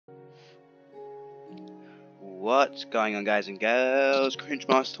What's going on, guys and girls?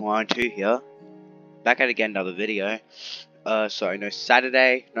 CringeMaster12 here. Back at again, another video. So I know last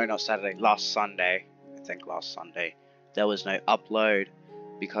Sunday, I think last Sunday, there was no upload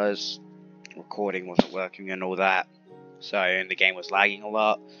because recording wasn't working and all that. So, and the game was lagging a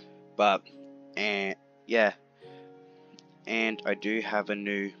lot. Yeah. And I do have a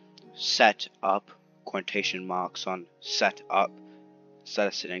new setup, quotation marks on setup. Instead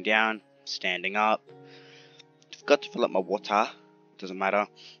of sitting down, standing up. Forgot to fill up my water. Doesn't matter.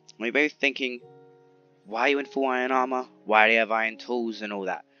 You're both thinking, why are you in full iron armor? Why do you have iron tools and all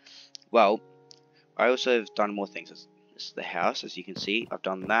that? Well, I also have done more things. This is the house, as you can see. I've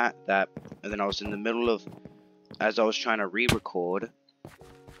done that, and then I was in the middle of, as I was trying to re-record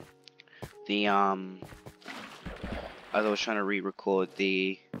the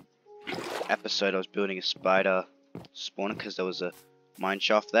episode, I was building a spider spawner because there was a mine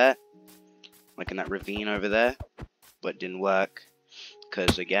shaft there, like in that ravine over there, but it didn't work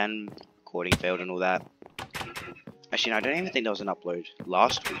because again recording failed and all that. Actually, no, I don't even think there was an upload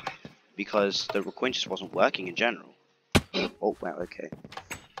last week because the recording just wasn't working in general. Oh wow, okay.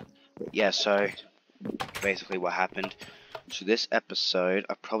 But yeah, so basically what happened. So this episode,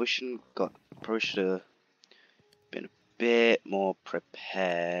 I probably should have been a bit more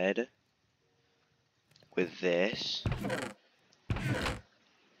prepared with this.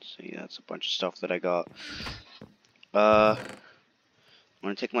 See, that's a bunch of stuff that I got. I'm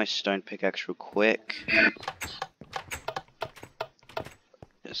gonna take my stone pickaxe real quick.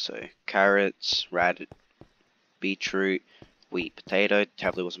 So, carrots, beetroot, wheat, potato.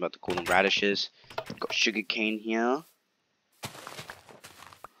 Definitely wasn't about to call them radishes. Got sugar cane here.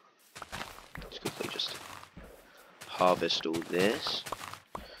 Let's quickly just harvest all this.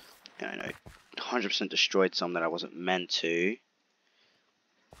 And I know 100% destroyed some that I wasn't meant to.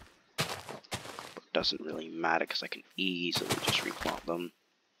 Doesn't really matter because I can easily just replant them.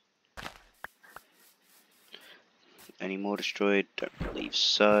 Any more destroyed? Don't believe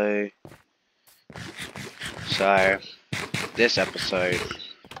so. So, this episode,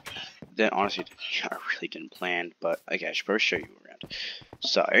 honestly, I really didn't plan, but okay, I should probably show you around.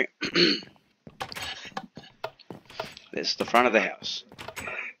 So, this is the front of the house.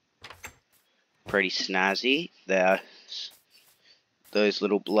 Pretty snazzy. There's those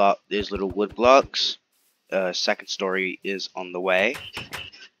little wood blocks. Second story is on the way.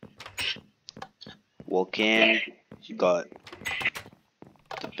 Walk in. You got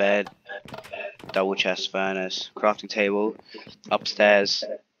the bed, double chest furnace, crafting table, upstairs.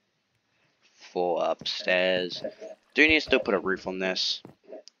 For upstairs. Do need to still put a roof on this.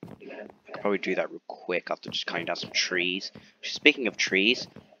 I could probably do that real quick after just cutting down some trees. Speaking of trees,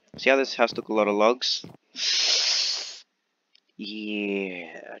 see how this house took a lot of logs?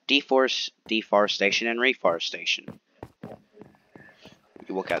 Yeah, deforestation and reforestation.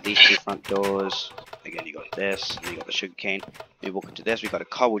 You walk out these two front doors. Again, you got this, and you got the sugarcane. You walk into this, we got a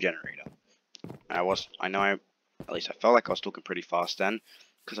cobble generator. At least I felt like I was talking pretty fast then,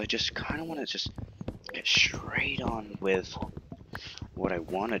 because I just kind of want to just get straight on with what I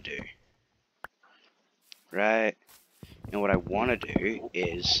want to do. Right? And what I want to do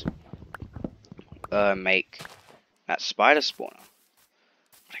is make that spider spawner.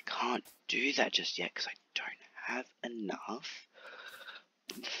 But I can't do that just yet because I don't have enough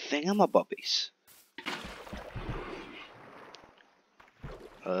thingamabobbies.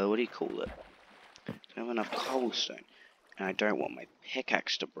 What do you call it? I don't have enough cobblestone. And I don't want my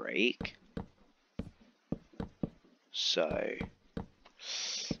pickaxe to break. So,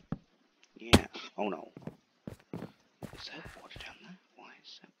 yeah. Oh no. Is that water down there? Why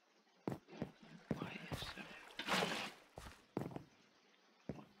is that?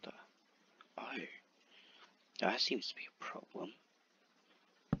 What the? Oh. That seems to be a problem.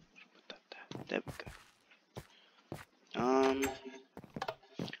 Put that there. There we go.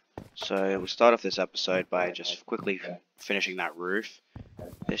 So we'll start off this episode by just quickly finishing that roof.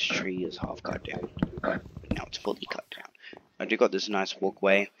 This tree is half cut down. Now it's fully cut down. I do got this nice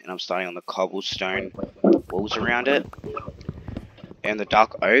walkway, and I'm starting on the cobblestone walls around it. And the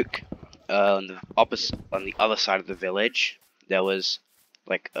dark oak, on the other side of the village, there was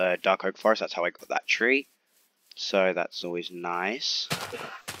like a dark oak forest. That's how I got that tree. So that's always nice.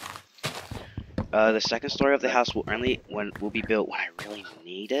 The second story of the house will be built when I really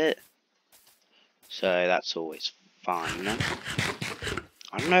need it. So that's always fun.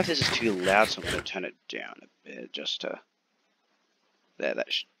 I don't know if this is too loud, so I'm going to turn it down a bit just to... There, that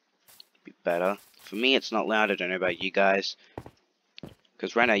should be better. For me, it's not loud. I don't know about you guys.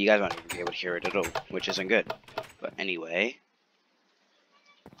 Because right now, you guys won't even be able to hear it at all, which isn't good. But anyway,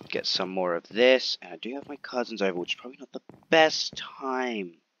 get some more of this, and I do have my cousins over, which is probably not the best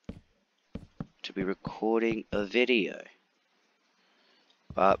time to be recording a video,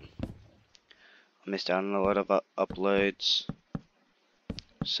 but I missed out on a lot of uploads,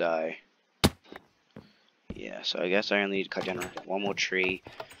 so yeah, so I guess I only need to cut down one more tree,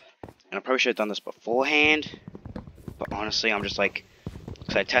 and I probably should have done this beforehand, but honestly I'm just like,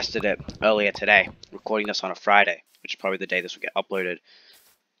 because I tested it earlier today, recording this on a Friday, which is probably the day this will get uploaded,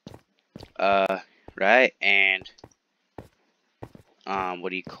 right, and, what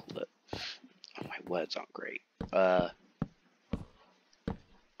do you call it, oh, my words aren't great, I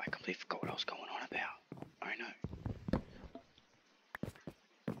completely forgot what I was going on about, I know,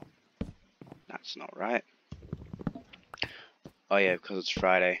 that's not right. Oh yeah, because it's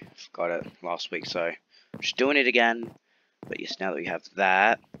Friday. I forgot it last week, so I'm just doing it again. But yes, now that we have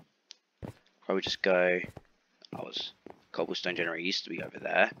that, probably just go. Cobblestone generator used to be over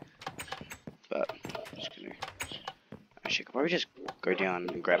there, but I'm just gonna. Actually, I could probably just go down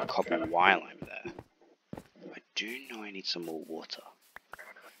and grab a copper while I'm there. I do know I need some more water.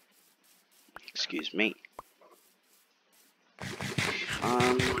 Excuse me.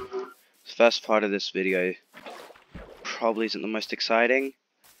 The first part of this video probably isn't the most exciting,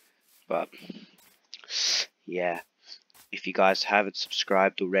 but yeah, if you guys haven't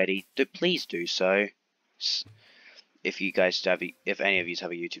subscribed already, please do so. If you guys have, if any of you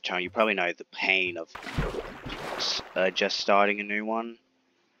have a YouTube channel, you probably know the pain of just starting a new one.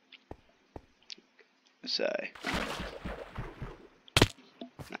 So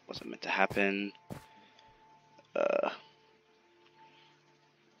that wasn't meant to happen.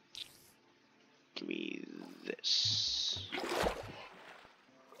 Give me this.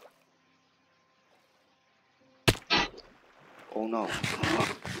 Oh no.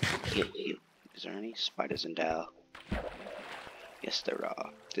 Heal. Is there any spiders in Dale? Yes, there are.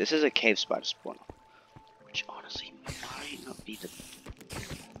 This is a cave spider spawner, which honestly might not be the...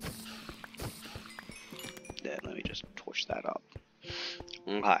 There, let me just torch that up.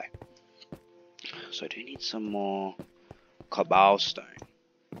 Okay. So I do need some more cobblestone.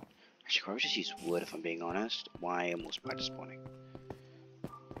 Actually, probably just use wood if I'm being honest. Why are more spiders spawning?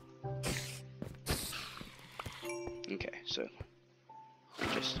 Okay, so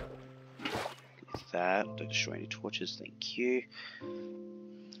just with that, don't destroy any torches, thank you.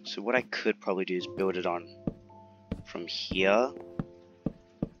 So what I could probably do is build it on from here.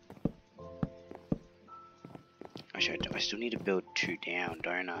 Actually, I still need to build 2 down,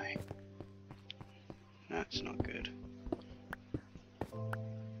 don't I? That's not good.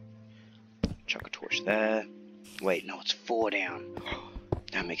 Chuck a torch there. Wait, no, it's 4 down.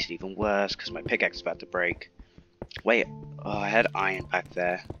 That makes it even worse because my pickaxe is about to break. Wait, oh, I had iron back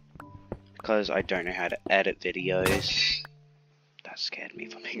there. Because I don't know how to edit videos. That scared me,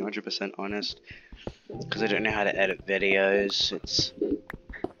 if I'm being 100% honest. Because I don't know how to edit videos. It's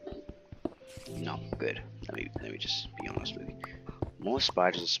not good. Let me just be honest with you. More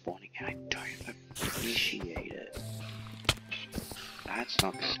spiders are spawning and I don't appreciate it. That's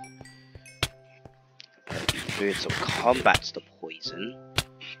not good. Food so combats the poison.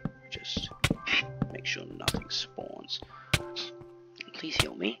 Just make sure nothing spawns. Please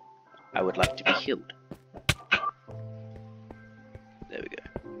heal me. I would like to be healed. There we go.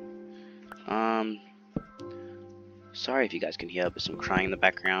 Sorry if you guys can hear, but some crying in the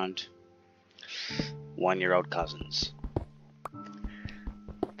background. 1-year-old cousins.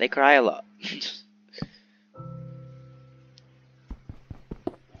 They cry a lot.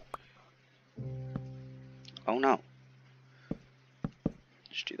 Oh no.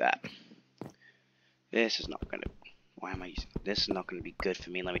 Just do that. This is not gonna... Why am I using... This is not gonna be good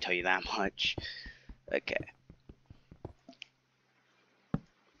for me, let me tell you that much. Okay.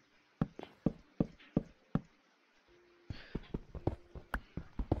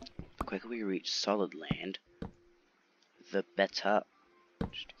 The quicker we reach solid land, the better.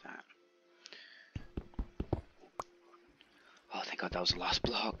 Just do that. Oh, thank God that was the last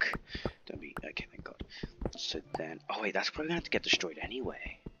block. Don't be... Okay, thank God. So then... Oh wait, that's probably gonna have to get destroyed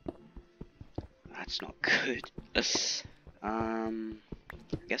anyway. That's not good. I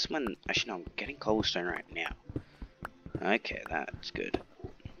guess when... Actually, no, I'm getting cobblestone right now. Okay, that's good.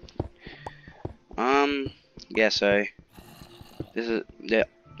 Yeah, so... This is...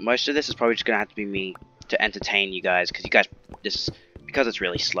 most of this is probably just gonna have to be me to entertain you guys, because because it's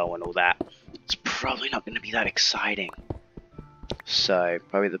really slow and all that, it's probably not gonna be that exciting. So,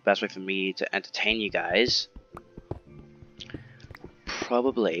 probably the best way for me to entertain you guys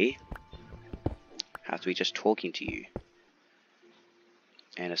probably have to be just talking to you.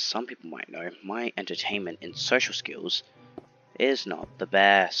 And as some people might know, my entertainment in social skills is not the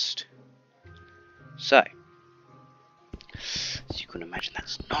best. So, as you can imagine,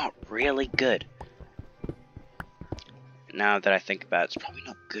 that's not really good. Now that I think about it, it's probably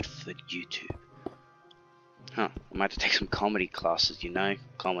not good for YouTube. Huh, I might have to take some comedy classes, you know?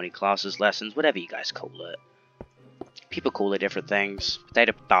 Comedy classes, lessons, whatever you guys call it. People call it different things.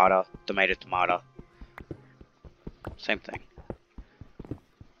 Potato, potato, tomato, tomato. Same thing.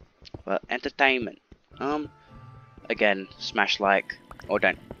 But entertainment. Again, smash like, or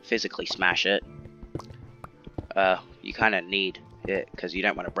don't physically smash it. You kind of need it, because you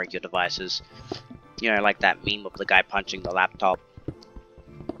don't want to break your devices. You know, like that meme of the guy punching the laptop.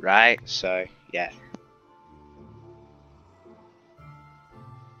 Right? So, yeah.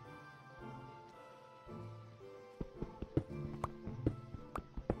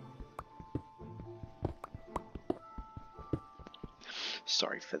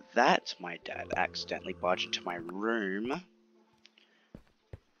 Sorry for that. My dad accidentally barged into my room.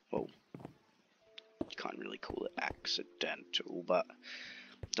 Well, you can't really call it accidental, but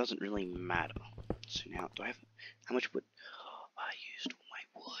it doesn't really matter. So now, do I have... How much wood? Oh, I used all my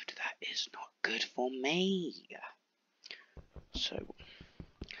wood. That is not good for me. So,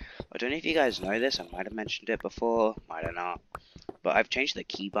 I don't know if you guys know this. I might have mentioned it before. Might have not. But I've changed the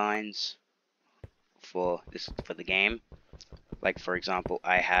keybinds for the game. Like, for example,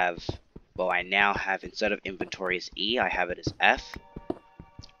 I now have, instead of inventory as E, I have it as F.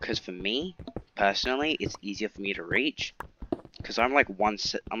 Because for me, personally, it's easier for me to reach. Because I'm like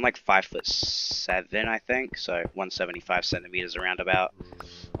 5'7", I think. So 175 centimeters around about.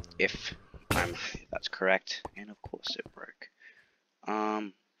 If that's correct. And of course it broke.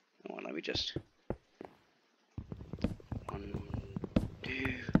 Hold on, let me just... 1,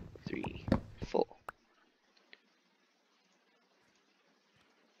 2, 3, 4.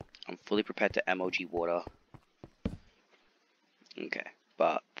 I'm fully prepared to MOG water. Okay,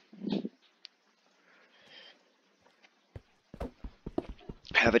 but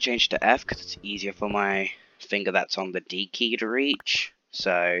I have it changed to F because it's easier for my finger that's on the D key to reach.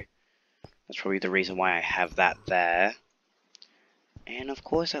 So that's probably the reason why I have that there. And of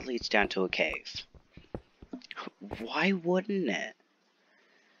course that leads down to a cave. Why wouldn't it?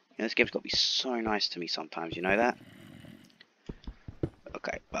 You know, this game's got to be so nice to me sometimes, you know that?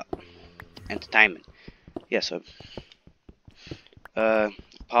 Okay, but entertainment. Yeah, so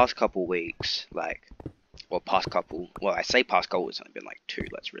past couple weeks, well, I say past couple, it's only been like 2,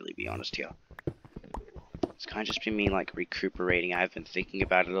 let's really be honest here. It's kind of just been me like recuperating. I've been thinking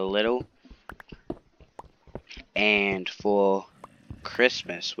about it a little. And for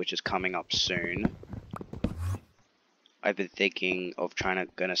Christmas, which is coming up soon, I've been thinking of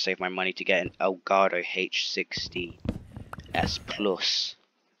gonna save my money to get an Elgato H60 S Plus.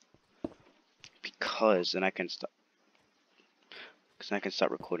 Because then I can start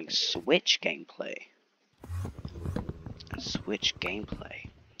recording Switch gameplay.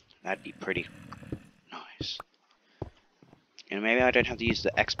 That'd be pretty nice. And maybe I don't have to use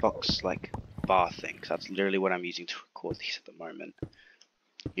the Xbox like bar thing, because that's literally what I'm using to record these at the moment.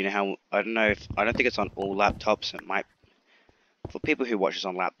 You know how I don't think it's on all laptops. It might, for people who watch this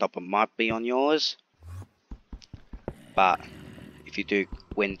on laptop, it might be on yours. But if you do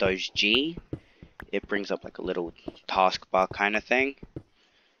Windows G, it brings up like a little taskbar kind of thing,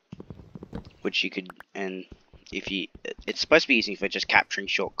 which you could, and it's supposed to be easy for just capturing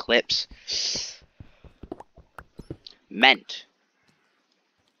short clips. Meant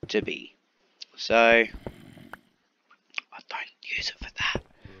to be. So I don't use it for that.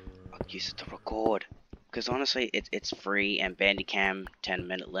 I use it to record. Because honestly, it's free, and Bandicam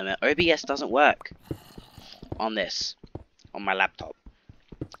 10-minute limit. OBS doesn't work on my laptop.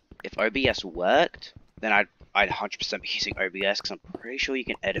 If OBS worked, then I'd 100% be using OBS, because I'm pretty sure you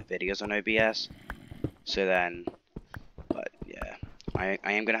can edit videos on OBS. So then, but yeah, I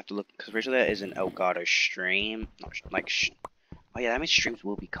am gonna have to look, because pretty sure there is an Elgato stream. Not like, oh yeah, that means streams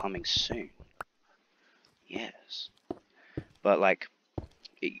will be coming soon. Yes, but like,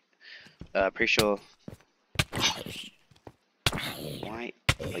 pretty sure. Why?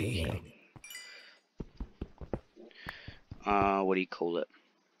 What do you call it?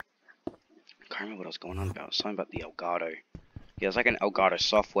 I can't remember what I was going on about. Something about the Elgato. Yeah, it's like an Elgato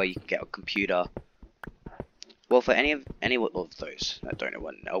software you can get on a computer. Well, for any of those that don't know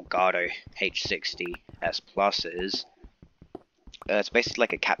what an Elgato H60 S Plus is, it's basically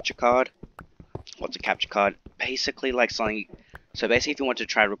like a capture card. What's a capture card? Basically like something. So basically, if you want to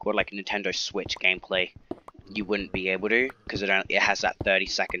try to record like a Nintendo Switch gameplay, you wouldn't be able to, because it has that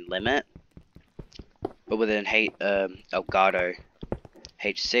 30-second limit. But with an Elgato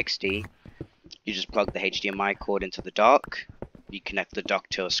H60, you just plug the HDMI cord into the dock, you connect the dock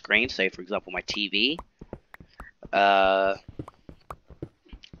to a screen, say for example my TV, and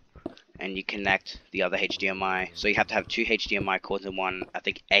you connect the other HDMI. So you have to have 2 HDMI cords and 1, I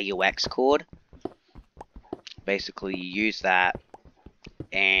think, AUX cord. Basically, you use that,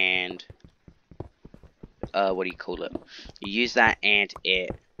 and what do you call it? You use that, and it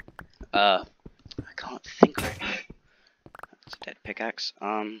I can't think right now. That's a dead pickaxe.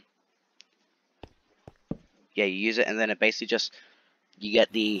 Yeah, you use it, and then it basically just, you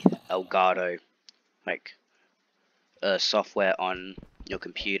get the Elgato, like, software on your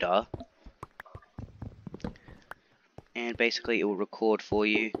computer, and basically it will record for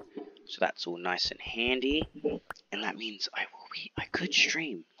you, so that's all nice and handy, and that means I could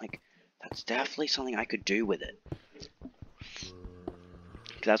stream, like, that's definitely something I could do with it.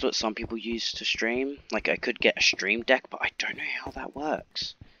 That's what some people use to stream, like I could get a stream deck, but I don't know how that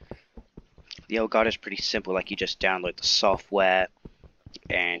works. The Elgato is pretty simple, like you just download the software,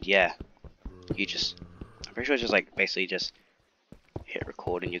 and yeah, I'm pretty sure it's just like, basically just hit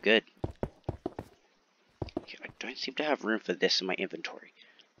record and you're good. Okay, I don't seem to have room for this in my inventory.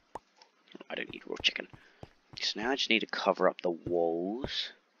 I don't need raw chicken. So now I just need to cover up the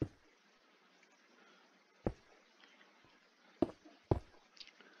walls.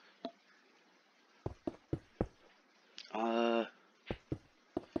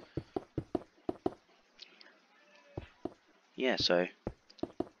 Yeah, so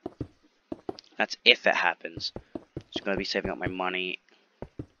that's if it happens. Just gonna be saving up my money.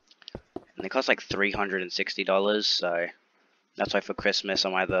 And they cost like $360, so that's why for Christmas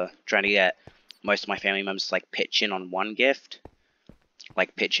I'm either trying to get most of my family members to like pitch in on one gift.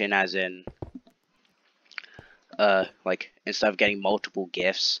 Like pitch in as in like instead of getting multiple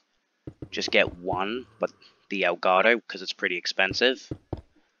gifts, just get one, but the Elgato, because it's pretty expensive.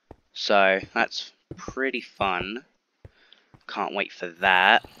 So that's pretty fun. Can't wait for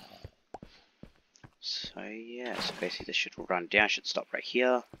that. So yeah, so basically this should run down, should stop right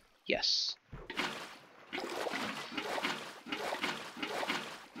here. Yes.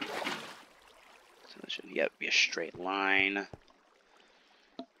 So this should, yep, be a straight line.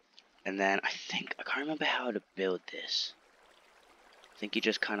 And then I think, I can't remember how to build this. I think you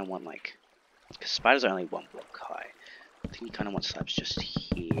just kind of want like, because spiders are only 1 block high. I think you kind of want slabs just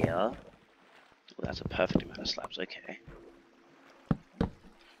here. Well, that's a perfect amount of slabs, okay.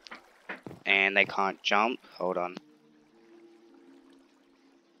 And they can't jump. Hold on.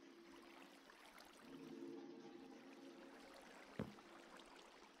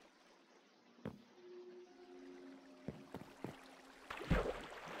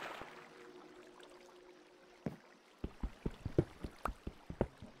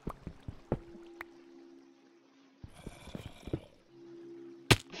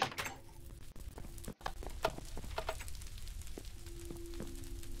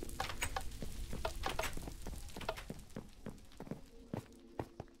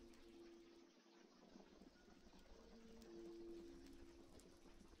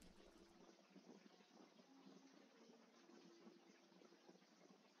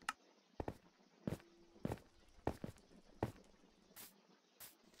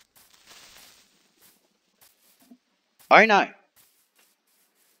 Oh no!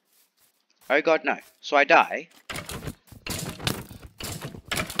 Oh god, no. So I die.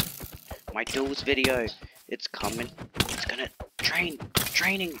 My duels video. It's coming. It's gonna training.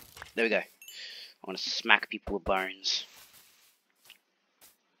 There we go. I want to smack people with bones.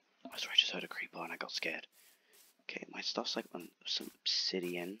 Oh, sorry, I just heard a creeper and I got scared. Okay, my stuff's like on some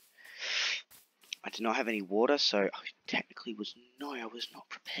obsidian. I did not have any water, so I technically was not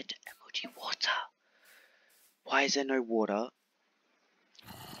prepared to emoji water. Why is there no water?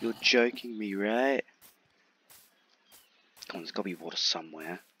 You're joking me, right? Come on, there's gotta be water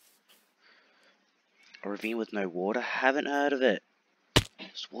somewhere. A ravine with no water? Haven't heard of it.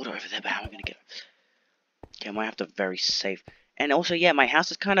 There's water over there, but how am I gonna get it? Okay, I might have to very safe. And also, yeah, my house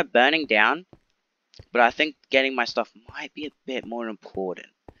is kind of burning down. But I think getting my stuff might be a bit more important.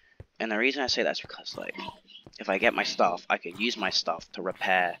 And the reason I say that is because, like, if I get my stuff, I can use my stuff to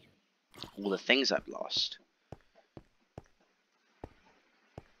repair all the things I've lost.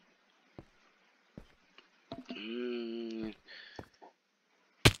 Where'd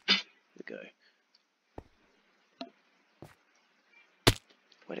it go?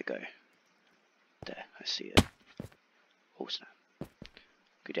 Where'd it go? There, I see it. Oh snap.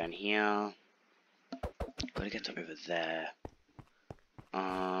 Go down here. Gotta get to over there.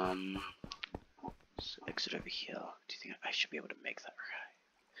 So exit over here. Do you think I should be able to make that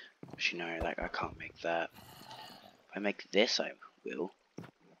right? Actually, no, like, I can't make that. If I make this, I will.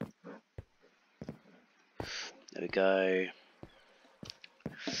 There we go.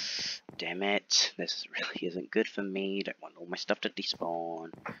 Damn it. This really isn't good for me. Don't want all my stuff to despawn.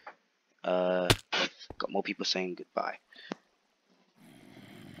 Got more people saying goodbye.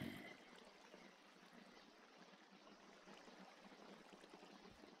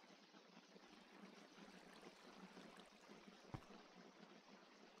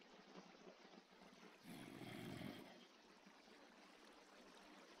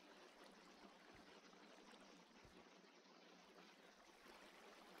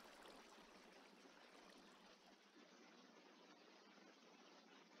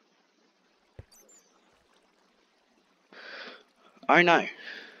 Oh no. Is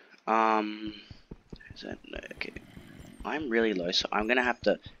that no? Okay. I'm really low, so I'm gonna have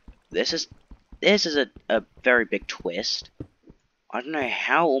to. This is a very big twist. I don't know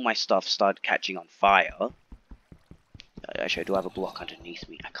how all my stuff started catching on fire. Actually, I do have a block underneath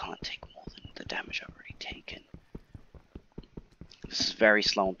me. I can't take more than the damage I've already taken. This is very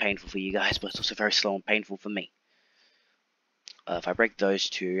slow and painful for you guys, but it's also very slow and painful for me. If I break those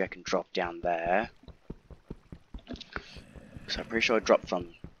two, I can drop down there. So I'm pretty sure a drop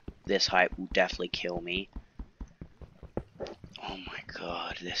from this height will definitely kill me. Oh my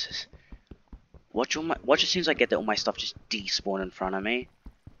god, this is... Watch as soon as I get there, all my stuff just despawn in front of me.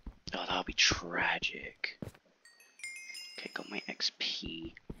 Oh, that'll be tragic. Okay, got my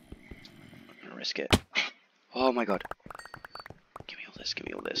XP. I'm gonna risk it. Oh my god. Give me all this, give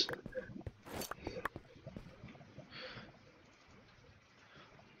me all this.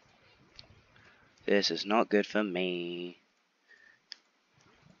 This is not good for me.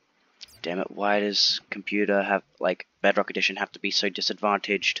 Damn it, why does computer have, like, Bedrock Edition have to be so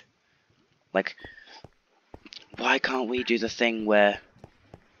disadvantaged? Like, why can't we do the thing where...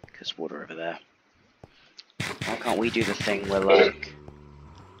 There's water over there. Why can't we do the thing where, like...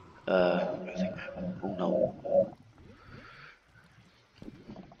 I think... Oh no.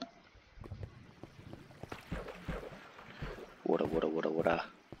 Water, water, water, water.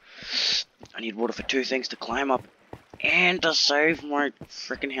 I need water for two things: to climb up and to save my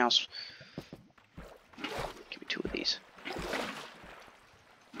freaking house. Give me two of these.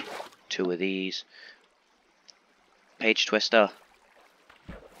 Two of these. Page twister.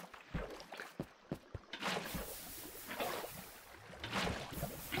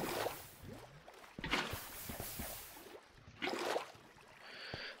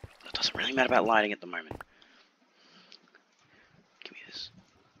 It doesn't really matter about lighting at the moment. Give me this.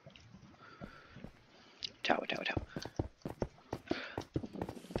 Tower, tower, tower.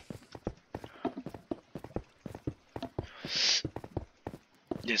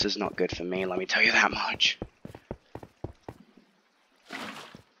 This is not good for me, let me tell you that much.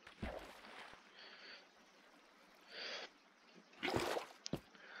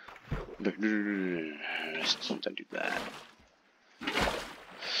 Don't do that.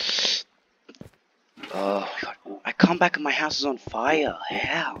 Oh my god. I come back and my house is on fire.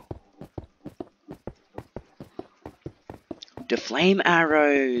 How? Do flame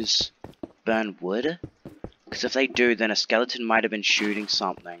arrows burn wood? Because if they do, then a skeleton might have been shooting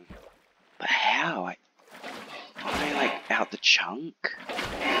something. But how? Aren't they like out the chunk?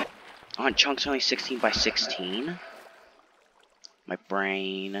 Aren't chunks only 16 by 16? My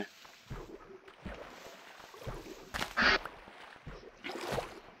brain.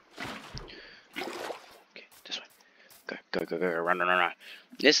 Okay, this way. Go, go, go, go, run, run, run, run.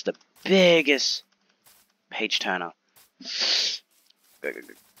 This is the biggest page turner. Go, go,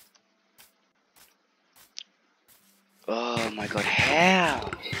 go. Oh my god,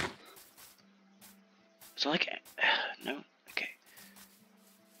 how? So like, no, okay.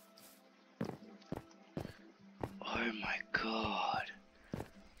 Oh my god.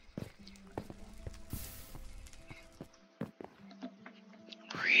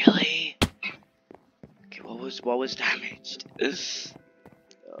 Really? Okay, what was damaged?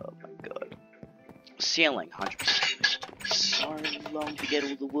 Oh my god. Ceiling, 100%. So long to get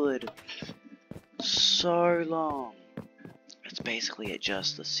all the wood. So long. It's basically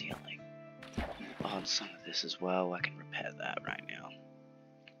just the ceiling. Oh, and some of this as well. I can repair that right now.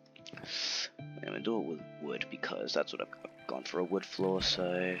 I'm gonna do it with wood because that's what I've gone for, a wood floor,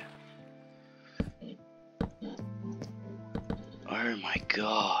 so... Oh my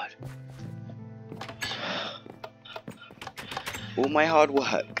god. All my hard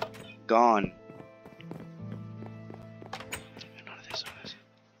work gone. None of this, none of this.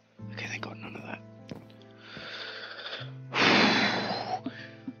 Okay, thank god, none of that.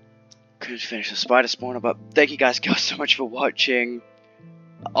 Couldn't finish the spider spawner, but thank you guys so much for watching.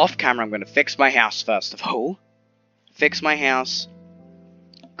 Off camera, I'm going to fix my house first of all. Fix my house.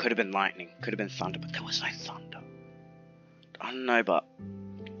 Could have been lightning, could have been thunder, but there was no thunder. I don't know, but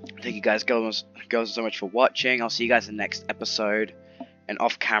Thank you guys, girls, so much for watching. I'll see you guys in the next episode. And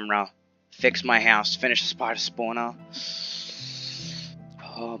off camera, fix my house, finish the spider spawner.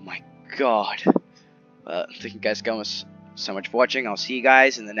 Oh my god. Thank you guys so much for watching. I'll see you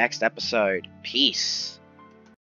guys in the next episode. Peace.